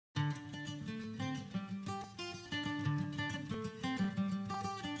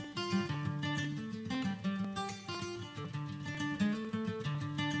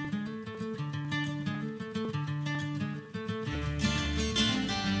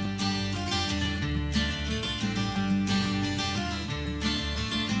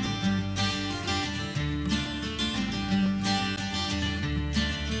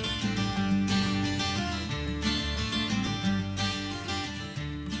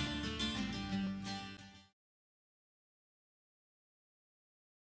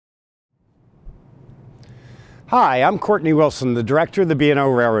Hi, I'm Courtney Wilson, the director of the B&O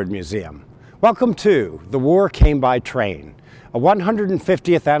Railroad Museum. Welcome to The War Came by Train, a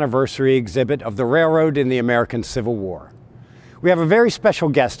 150th anniversary exhibit of the railroad in the American Civil War. We have a very special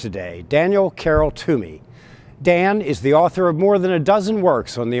guest today, Dan Toomey. Dan is the author of more than a dozen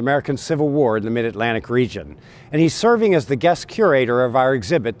works on the American Civil War in the Mid-Atlantic region, and he's serving as the guest curator of our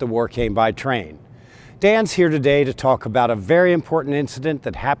exhibit, The War Came by Train. Dan's here today to talk about a very important incident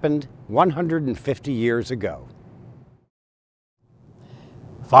that happened 150 years ago.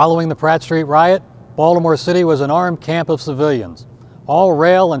 Following the Pratt Street riot, Baltimore City was an armed camp of civilians. All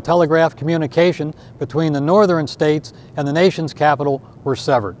rail and telegraph communication between the northern states and the nation's capital were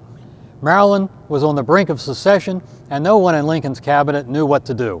severed. Maryland was on the brink of secession, and no one in Lincoln's cabinet knew what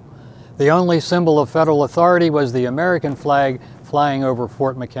to do. The only symbol of federal authority was the American flag flying over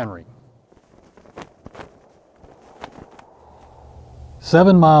Fort McHenry.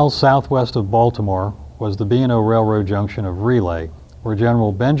 7 miles southwest of Baltimore was the B&O Railroad junction of Relay, where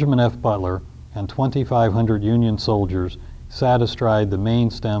General Benjamin F. Butler and 2,500 Union soldiers sat astride the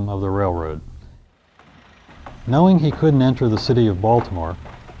main stem of the railroad. Knowing he couldn't enter the city of Baltimore,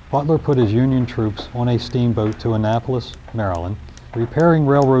 Butler put his Union troops on a steamboat to Annapolis, Maryland, repairing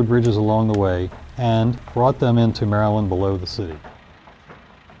railroad bridges along the way, and brought them into Maryland below the city.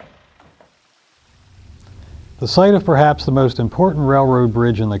 The site of perhaps the most important railroad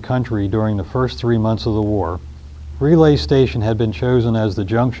bridge in the country during the first 3 months of the war, Relay Station had been chosen as the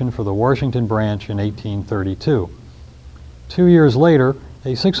junction for the Washington branch in 1832. 2 years later,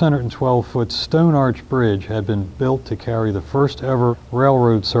 a 612-foot stone arch bridge had been built to carry the first ever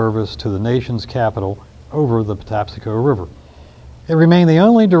railroad service to the nation's capital over the Patapsco River. It remained the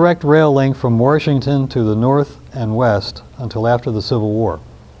only direct rail link from Washington to the north and west until after the Civil War.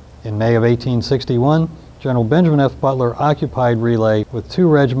 In May of 1861, General Benjamin F. Butler occupied Relay with 2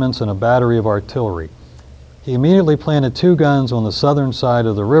 regiments and a battery of artillery. He immediately planted 2 guns on the southern side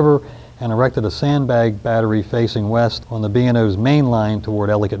of the river and erected a sandbag battery facing west on the B&O's main line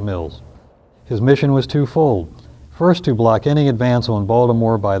toward Ellicott Mills. His mission was twofold. First, to block any advance on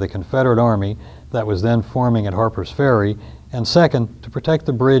Baltimore by the Confederate Army that was then forming at Harper's Ferry, and second, to protect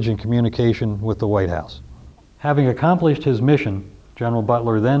the bridge and communication with the White House. Having accomplished his mission, General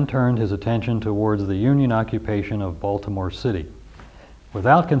Butler then turned his attention towards the Union occupation of Baltimore City.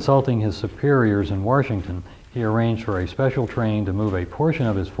 Without consulting his superiors in Washington, he arranged for a special train to move a portion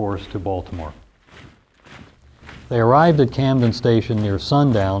of his force to Baltimore. They arrived at Camden Station near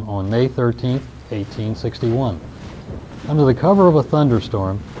sundown on May 13, 1861. Under the cover of a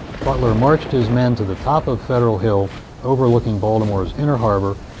thunderstorm, Butler marched his men to the top of Federal Hill, overlooking Baltimore's inner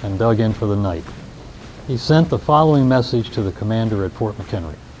harbor, and dug in for the night. He sent the following message to the commander at Fort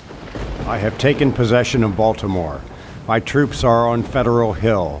McHenry. I have taken possession of Baltimore. My troops are on Federal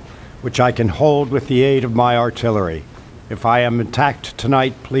Hill, which I can hold with the aid of my artillery. If I am attacked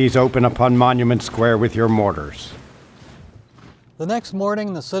tonight, please open upon Monument Square with your mortars. The next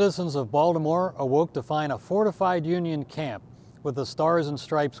morning, the citizens of Baltimore awoke to find a fortified Union camp with the stars and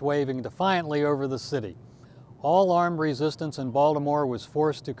stripes waving defiantly over the city. All armed resistance in Baltimore was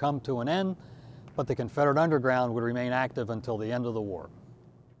forced to come to an end, but the Confederate underground would remain active until the end of the war.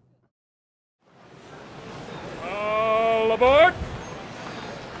 All aboard!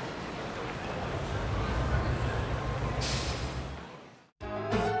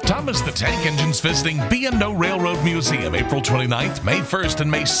 Thomas the Tank Engine's visiting B&O Railroad Museum April 29th, May 1st, and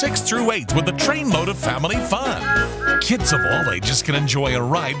May 6th through 8th with a trainload of family fun. Kids of all ages can enjoy a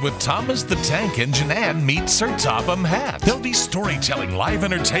ride with Thomas the Tank Engine and meet Sir Topham Hatt. There'll be storytelling, live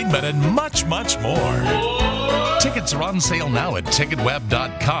entertainment, and much, much more. Tickets are on sale now at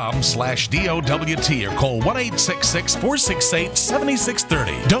ticketweb.com/DOWT or call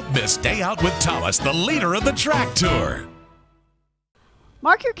 1-866-468-7630. Don't miss Day Out with Thomas, the leader of the track tour.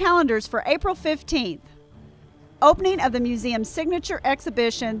 Mark your calendars for April 15th. Opening of the museum's signature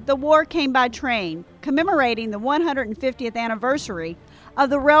exhibition, The War Came by Train, commemorating the 150th anniversary of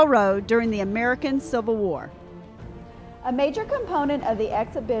the railroad during the American Civil War. A major component of the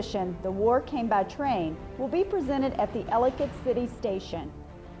exhibition, The War Came by Train, will be presented at the Ellicott City Station.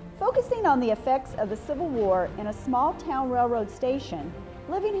 Focusing on the effects of the Civil War in a small-town railroad station,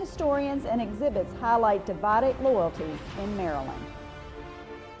 living historians and exhibits highlight divided loyalties in Maryland.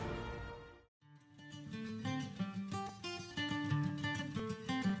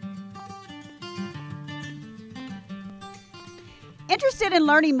 Interested in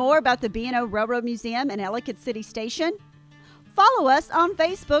learning more about the B&O Railroad Museum and Ellicott City Station? Follow us on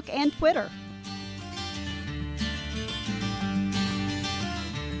Facebook and Twitter.